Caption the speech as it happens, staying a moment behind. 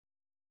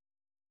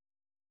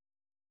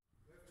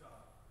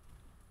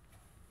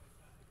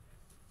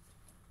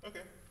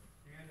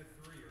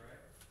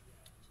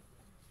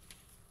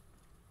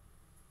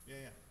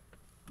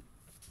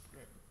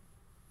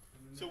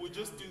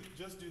Well,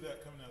 just do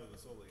that coming out of the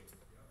soli,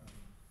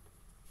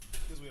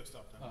 because we have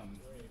stop time.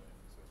 Anyway,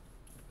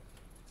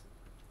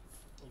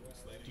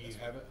 so. Do you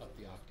have it up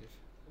the octave?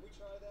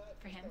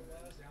 For him?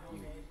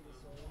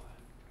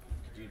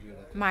 Could you do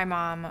that? My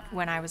mom,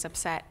 when I was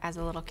upset as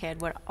a little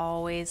kid, would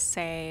always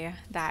say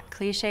that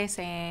cliche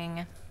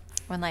saying,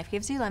 when life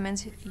gives you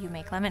lemons, you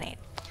make lemonade.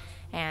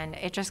 And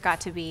it just got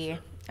to be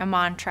a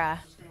mantra.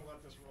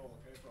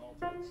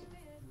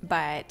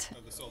 But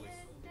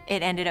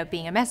it ended up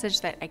being a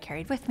message that I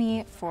carried with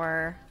me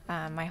for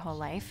my whole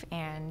life.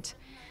 And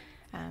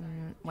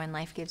when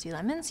life gives you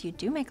lemons, you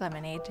do make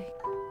lemonade.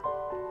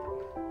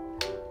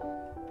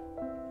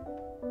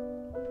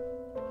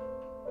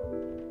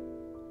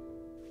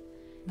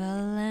 The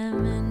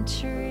lemon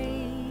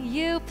tree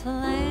you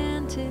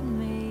planted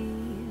me,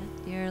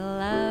 your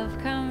love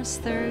comes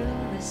through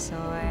the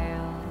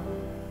soil.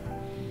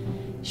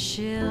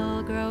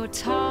 She'll grow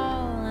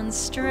tall and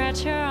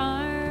stretch her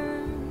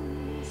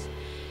arms,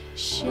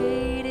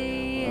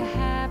 shady,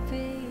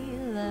 happy,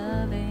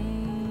 loving.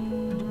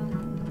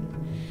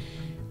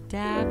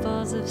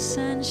 Dapples of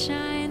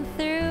sunshine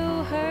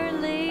through her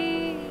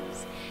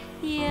leaves,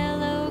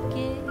 yellow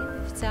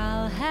gifts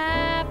I'll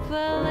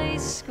happily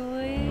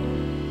squeeze.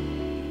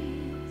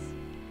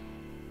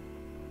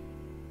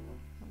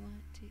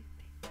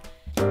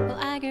 Well,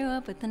 I grew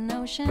up with the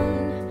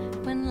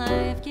notion, when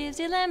life gives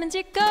you lemons,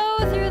 you go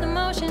through the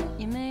motion.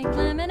 You make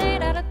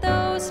lemonade out of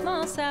those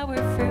small sour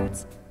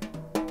fruits.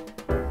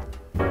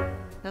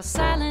 They'll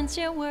silence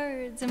your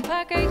words and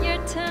pucker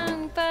your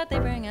tongue, but they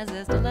bring a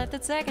zest to life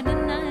that's second to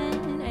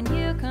none. And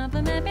you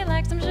compliment me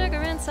like some sugar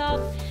and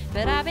salt,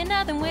 but I'd be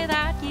nothing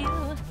without you.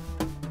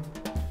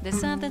 There's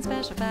something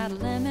special about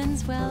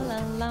lemons, well,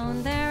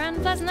 alone they're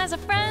unpleasant. As a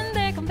friend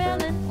they're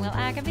compelling, well,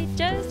 I could be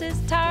just as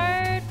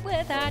tart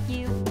without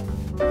you.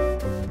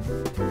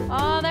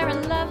 Oh, they're a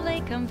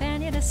lovely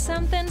companion to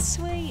something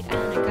sweet,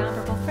 and a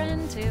comparable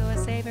friend to a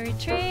savory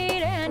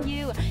treat. And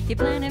you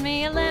planted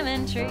me a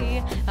lemon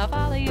tree, I'll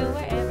follow you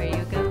wherever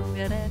you go.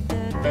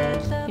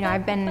 You know,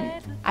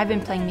 I've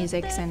been playing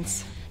music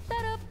since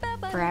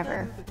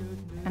forever,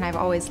 and I've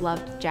always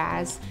loved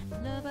jazz.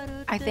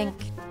 I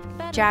think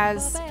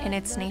jazz in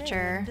its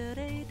nature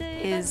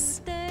is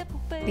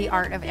the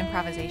art of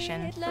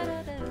improvisation.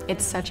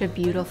 It's such a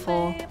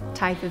beautiful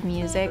type of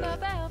music.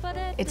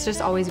 It's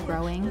just always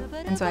growing,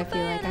 and so I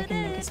feel like I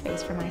can make a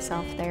space for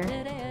myself there.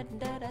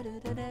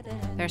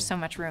 There's so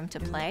much room to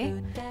play.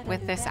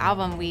 With this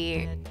album,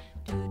 we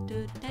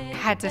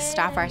had to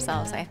stop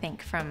ourselves, I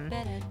think, from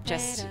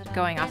just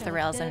going off the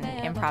rails and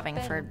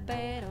improvising for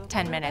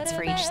 10 minutes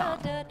for each song.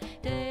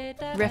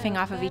 Riffing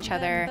off of each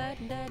other,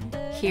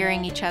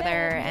 hearing each other,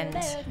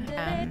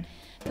 and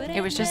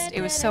it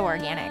was so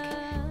organic.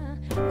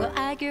 Well,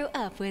 I grew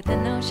up with the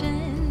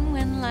notion,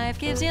 when life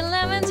gives you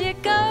lemons, you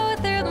go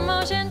through the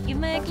motion. You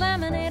make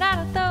lemonade out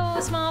of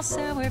those small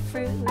sour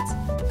fruits.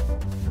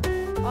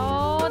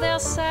 Oh, they'll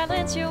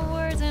silence your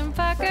words and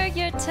pucker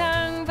your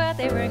tongue, but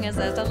they bring a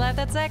zest to life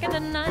that's second to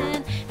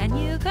none. And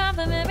you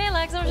compliment me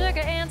like some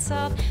sugar and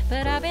salt,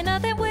 but I'd be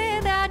nothing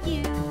without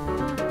you.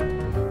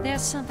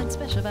 There's something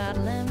special about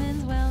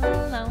lemons, well,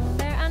 alone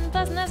they're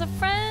unpleasant. As a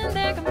friend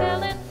they're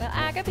compelling, well,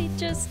 I could be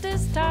just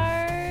as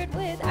tart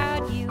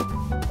without you.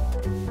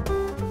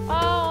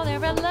 Oh,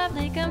 they're a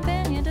lovely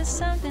companion to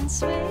something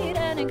sweet,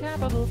 an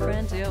incomparable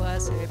friend to a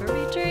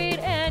savory treat.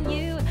 And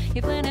you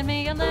planted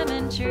me a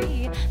lemon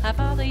tree, I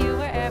follow you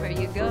wherever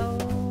you go.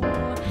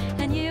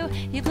 And you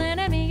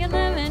planted me a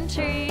lemon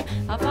tree,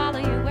 I'll follow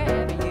you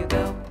wherever you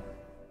go.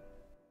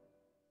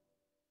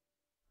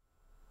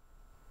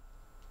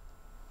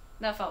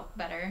 That felt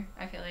better.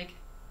 I feel like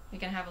we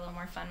can have a little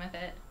more fun with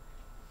it.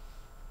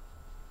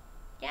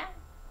 Yeah?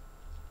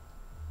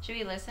 Should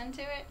we listen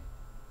to it?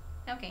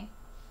 Okay.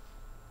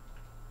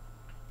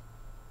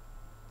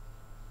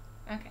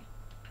 Okay.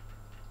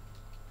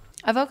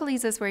 A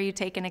vocalese is where you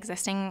take an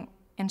existing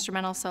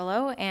instrumental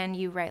solo and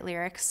you write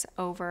lyrics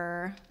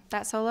over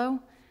that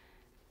solo.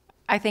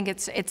 I think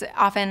it's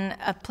often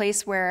a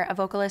place where a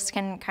vocalist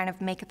can kind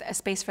of make a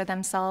space for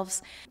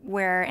themselves,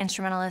 where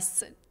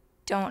instrumentalists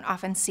don't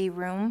often see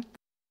room.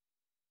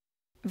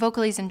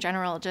 Vocalese in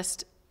general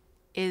just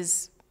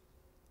is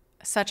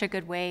such a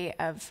good way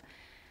of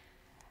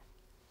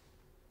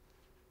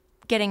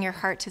getting your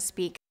heart to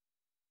speak.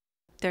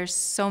 There's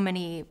so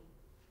many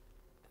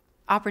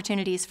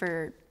opportunities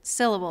for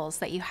syllables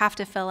that you have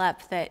to fill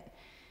up that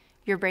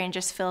your brain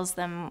just fills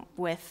them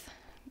with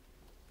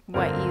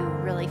what you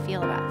really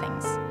feel about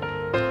things,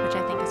 which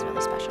I think is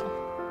really special.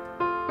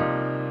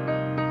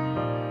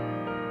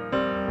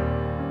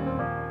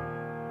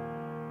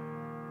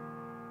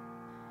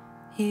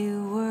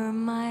 You were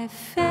my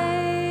favorite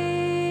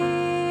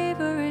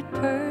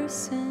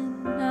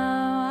person.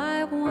 Now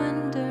I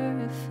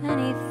wonder if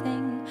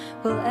anything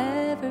will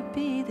ever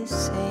be the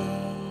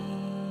same.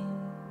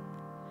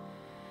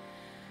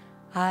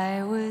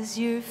 I was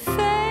your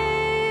favorite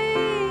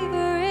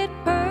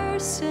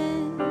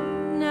person.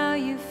 Now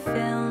you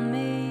fill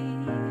me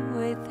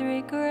with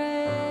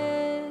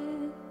regret.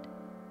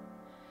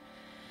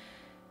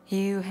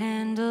 You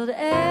handled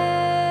everything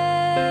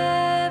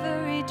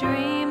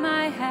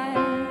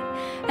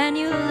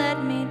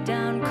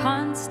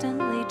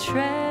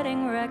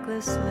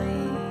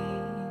effortlessly.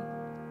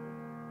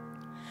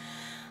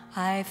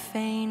 I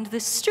feigned the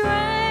strength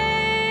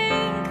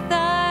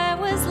I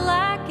was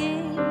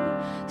lacking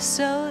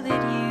so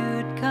that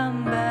you'd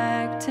come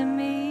back to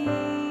me.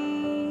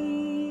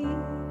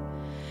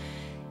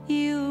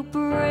 You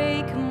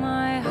break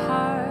my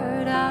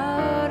heart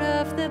out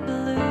of the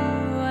blue,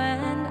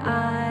 and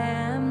I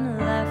am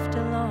left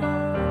alone.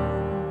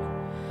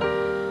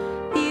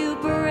 You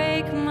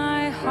break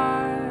my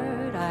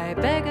heart, I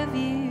beg of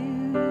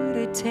you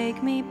to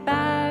take me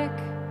back.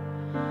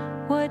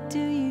 What do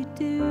you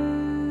do?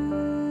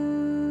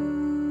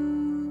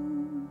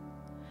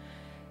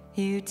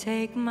 You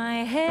take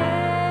my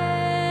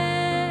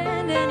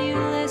hand and you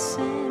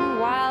listen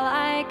while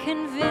I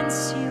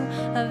convince you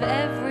of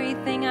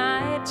everything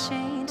I'd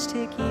change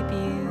to keep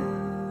you.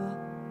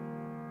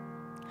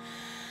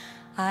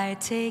 I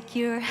take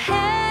your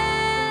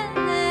hand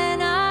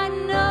and I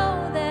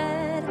know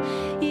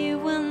that you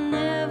will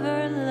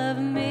never love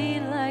me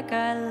like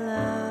I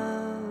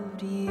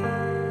loved you.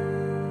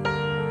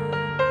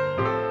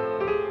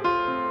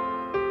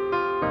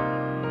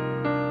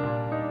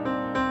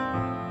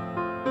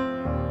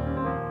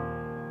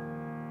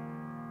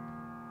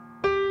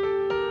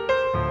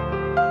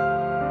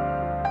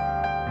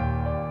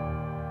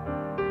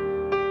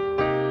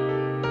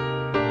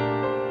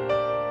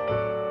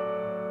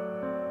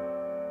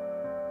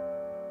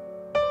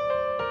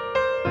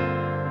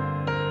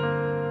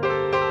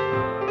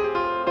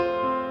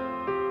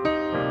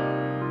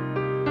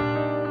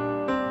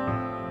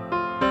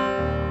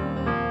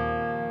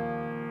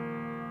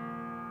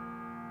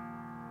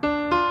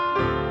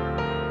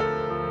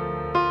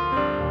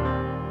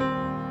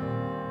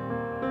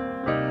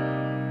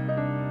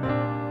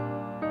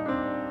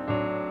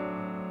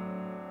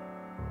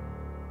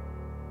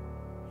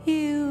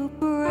 You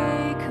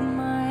break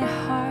my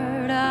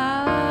heart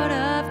out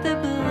of the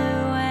blue,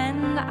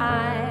 and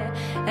I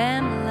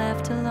am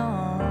left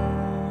alone.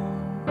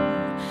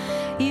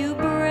 You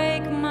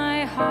break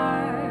my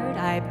heart,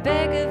 I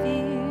beg of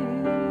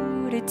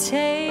you to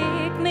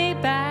take me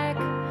back.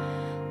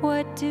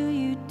 What do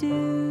you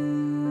do?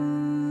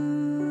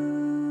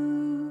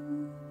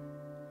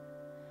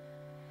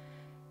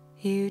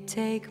 You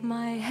take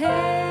my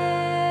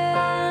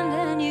hand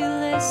and you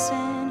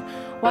listen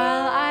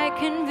while I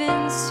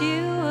convince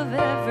you of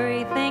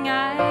everything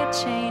I'd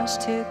change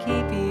to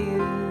keep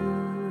you.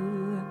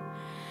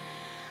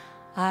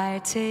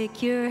 I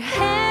take your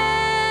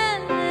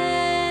hand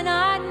and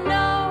I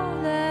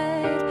know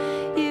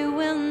that you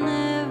will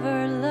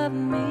never love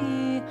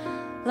me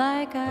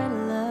like I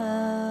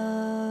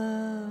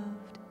loved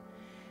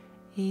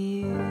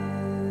you.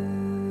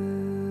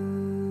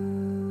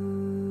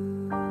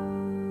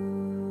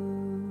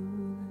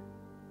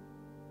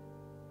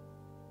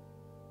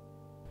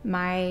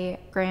 My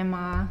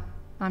grandma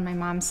on my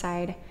mom's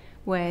side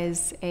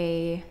was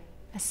a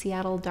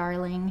Seattle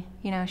darling.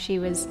 You know, she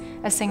was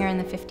a singer in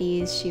the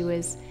 50s.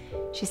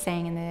 She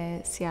sang in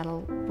the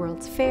Seattle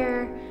World's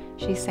Fair.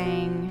 She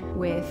sang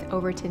with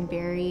Overton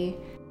Berry.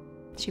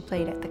 She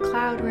played at the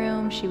Cloud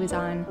Room. She was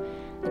on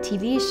a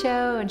TV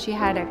show, and she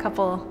had a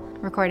couple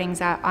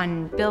recordings out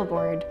on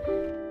Billboard.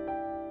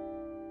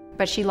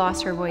 But she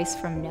lost her voice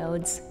from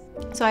nodes.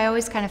 So I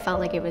always kind of felt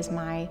like it was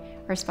my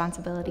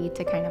responsibility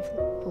to kind of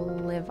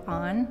live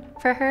on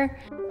for her.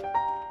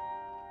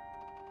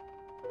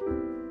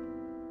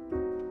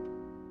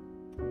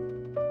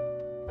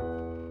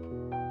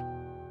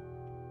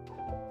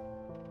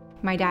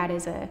 My dad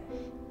is a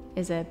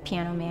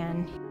piano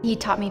man. He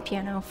taught me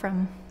piano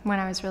from when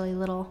I was really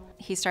little.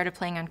 He started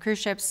playing on cruise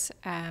ships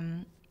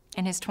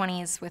in his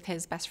 20s with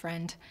his best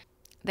friend.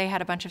 They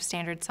had a bunch of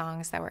standard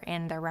songs that were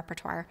in their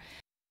repertoire.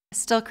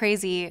 Still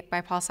Crazy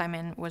by Paul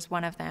Simon was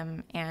one of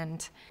them,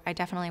 and I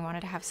definitely wanted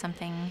to have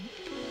something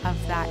of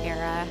that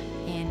era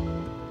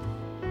in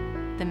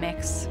the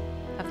mix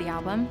of the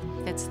album.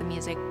 It's the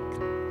music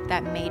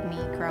that made me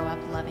grow up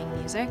loving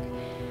music.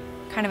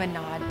 Kind of a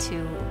nod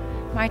to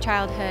my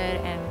childhood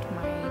and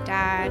my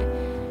dad.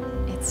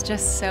 It's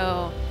just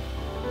so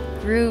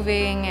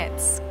grooving.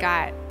 It's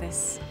got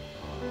this,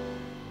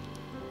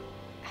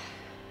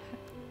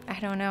 I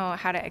don't know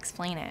how to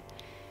explain it,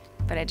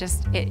 but it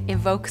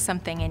evokes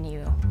something in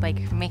you,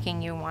 like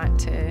making you want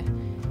to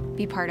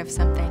be part of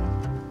something.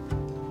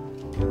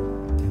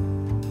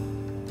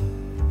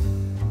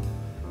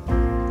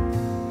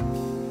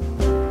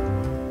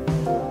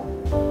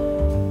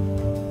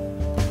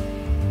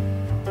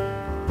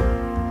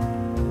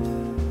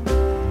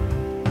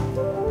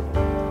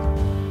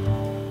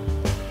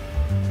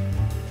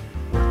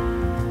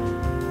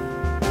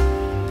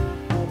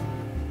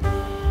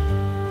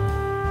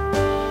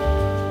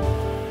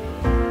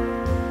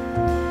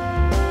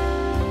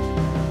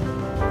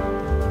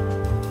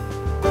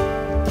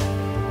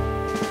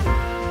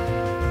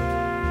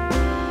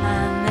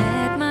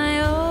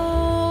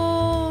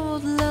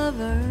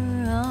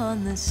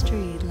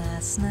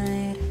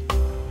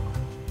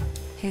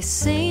 He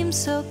seemed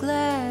so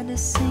glad to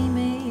see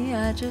me,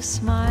 I just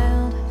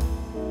smiled.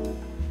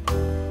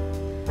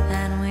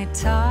 And we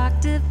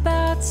talked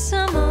about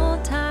some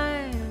old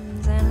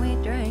times, and we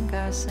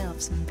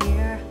myself some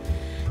beer.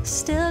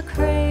 Still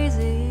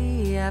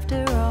crazy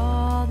after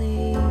all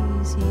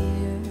these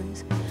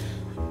years.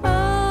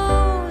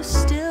 Oh,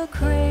 still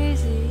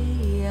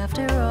crazy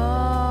after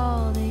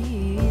all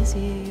these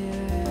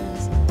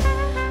years.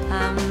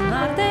 I'm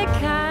not the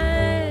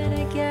kind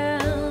of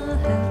girl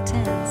who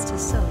tends to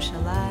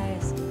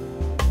socialize.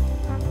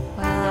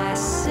 Well, I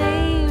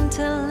seem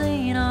to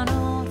lean on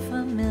old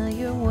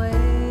familiar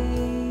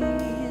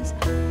ways,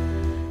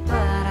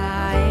 but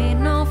I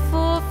ain't no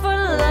fool for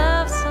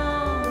love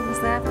songs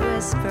that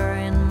whisper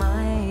in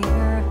my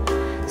ear.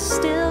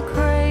 Still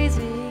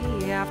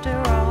crazy after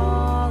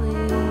all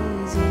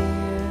these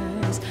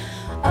years.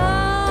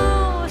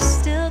 Oh,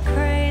 still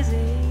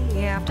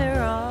crazy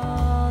after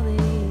all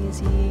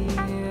these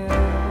years.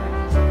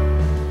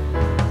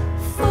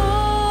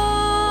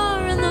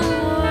 4 in the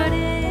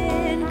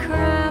morning,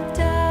 crapped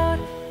out,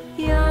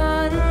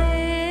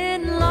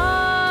 yawning,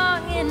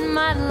 longing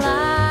my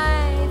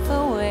life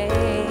away.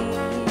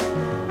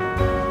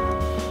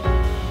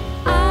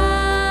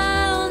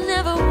 I'll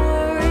never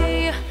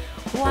worry,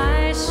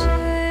 why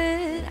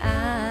should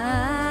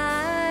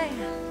I?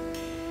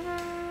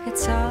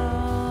 It's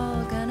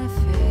all gonna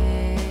fade.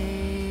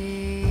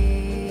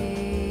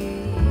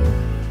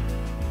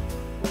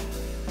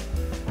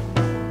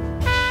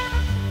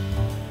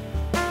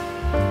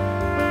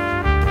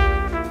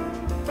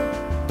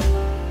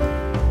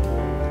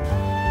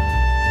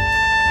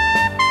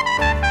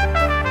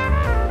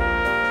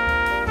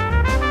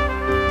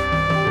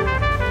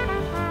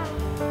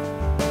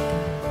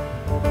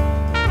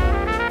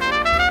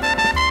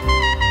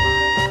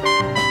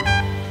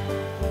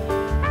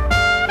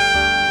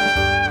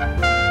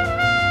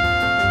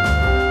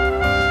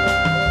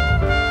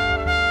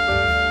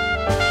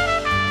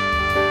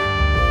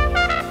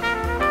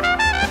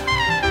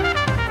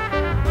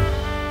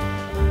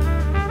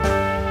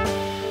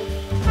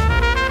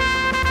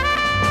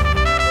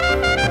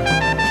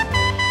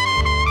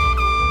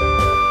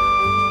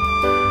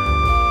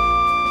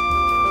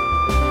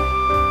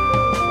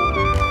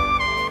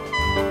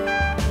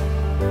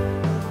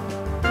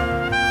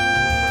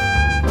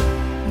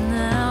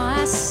 Now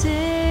I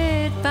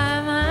sit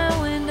by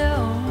my window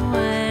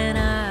when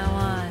I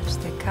watch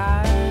the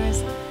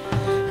cars.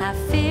 I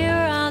fear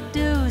I'll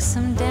do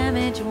some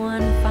damage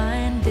one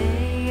fine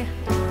day,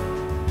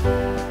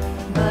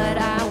 but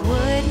I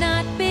would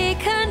not be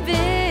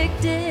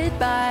convicted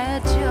by a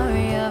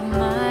jury of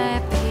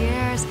my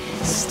peers.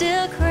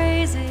 Still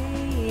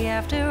crazy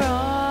after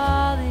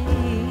all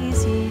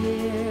these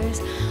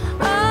years.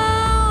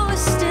 Oh,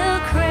 still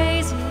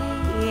crazy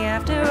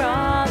after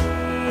all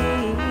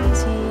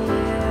these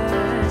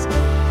years.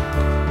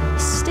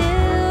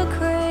 Still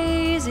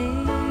crazy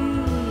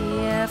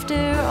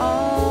after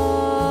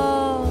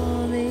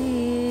all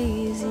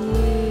these years.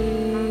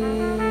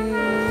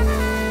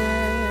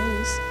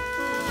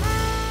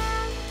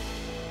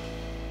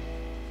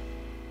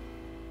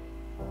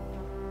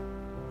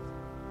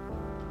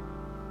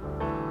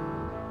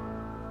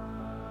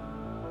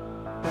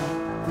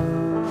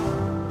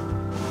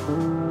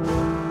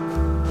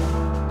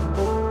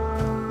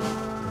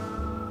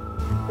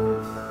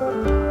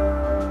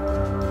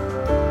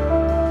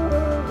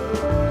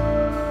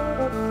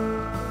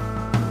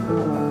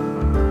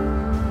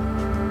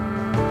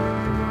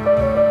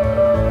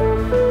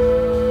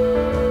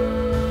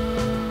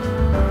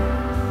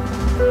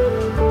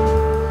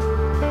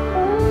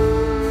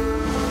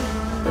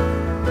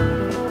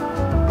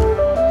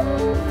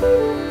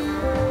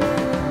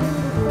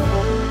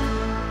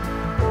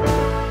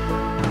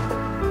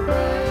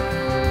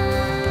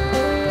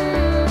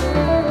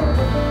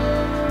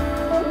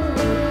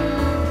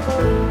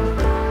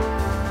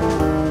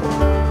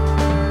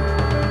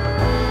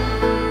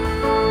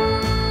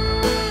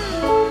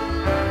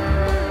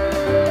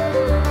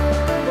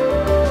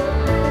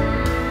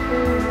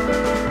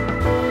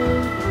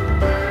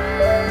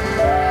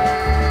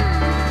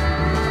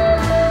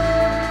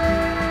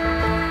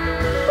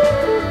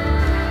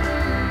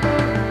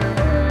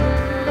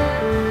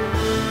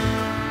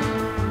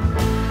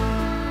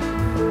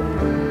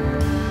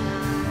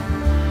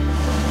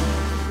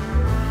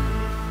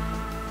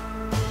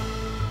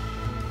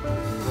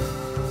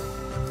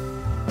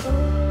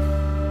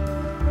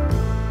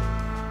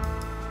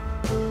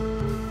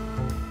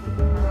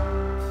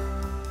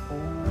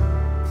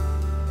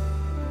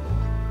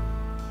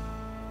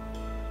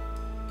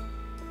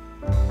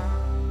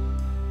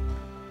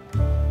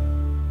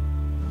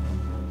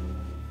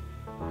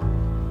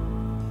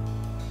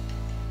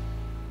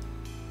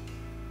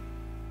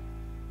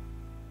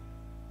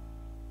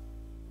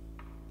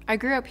 I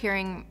grew up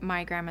hearing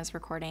my grandma's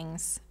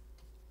recordings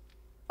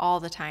all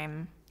the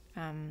time.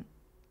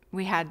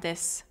 We had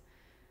this,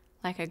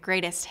 like a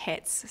greatest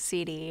hits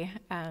CD.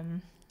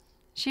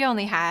 She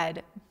only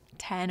had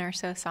 10 or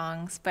so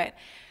songs, but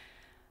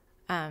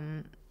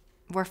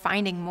we're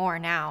finding more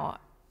now.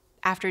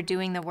 After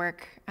doing the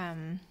work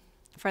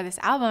for this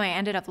album, I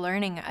ended up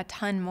learning a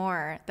ton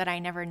more that I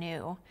never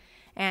knew.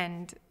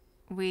 And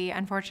we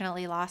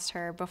unfortunately lost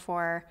her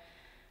before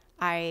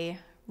I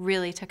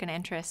really took an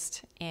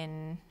interest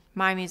in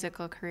my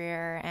musical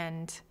career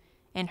and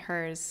in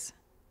hers.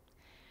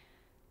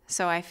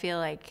 So I feel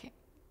like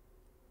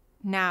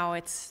now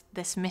it's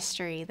this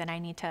mystery that I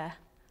need to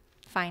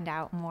find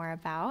out more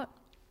about.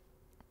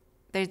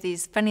 There's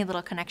these funny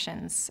little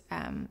connections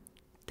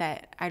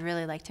that I'd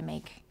really like to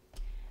make.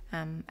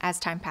 As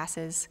time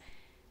passes,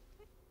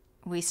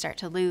 we start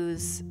to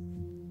lose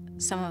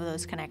some of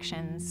those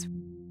connections.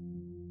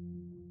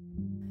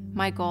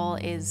 My goal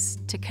is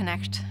to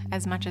connect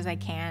as much as I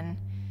can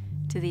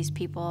to these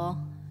people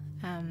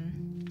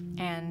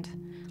and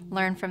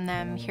learn from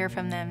them, hear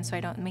from them, so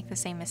I don't make the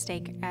same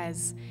mistake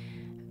as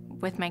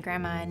with my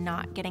grandma and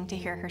not getting to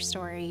hear her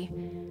story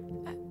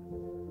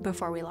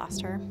before we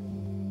lost her.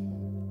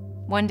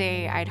 One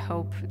day I'd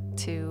hope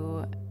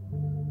to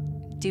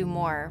do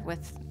more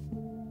with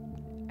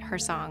her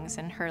songs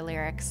and her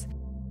lyrics.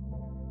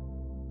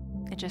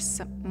 It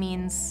just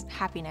means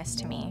happiness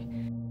to me.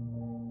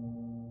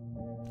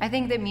 I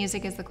think that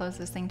music is the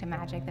closest thing to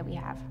magic that we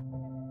have.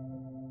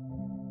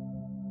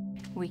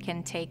 We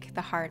can take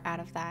the heart out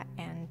of that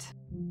and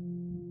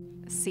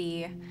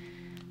see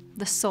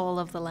the soul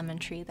of the lemon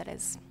tree that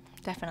is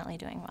definitely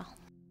doing well.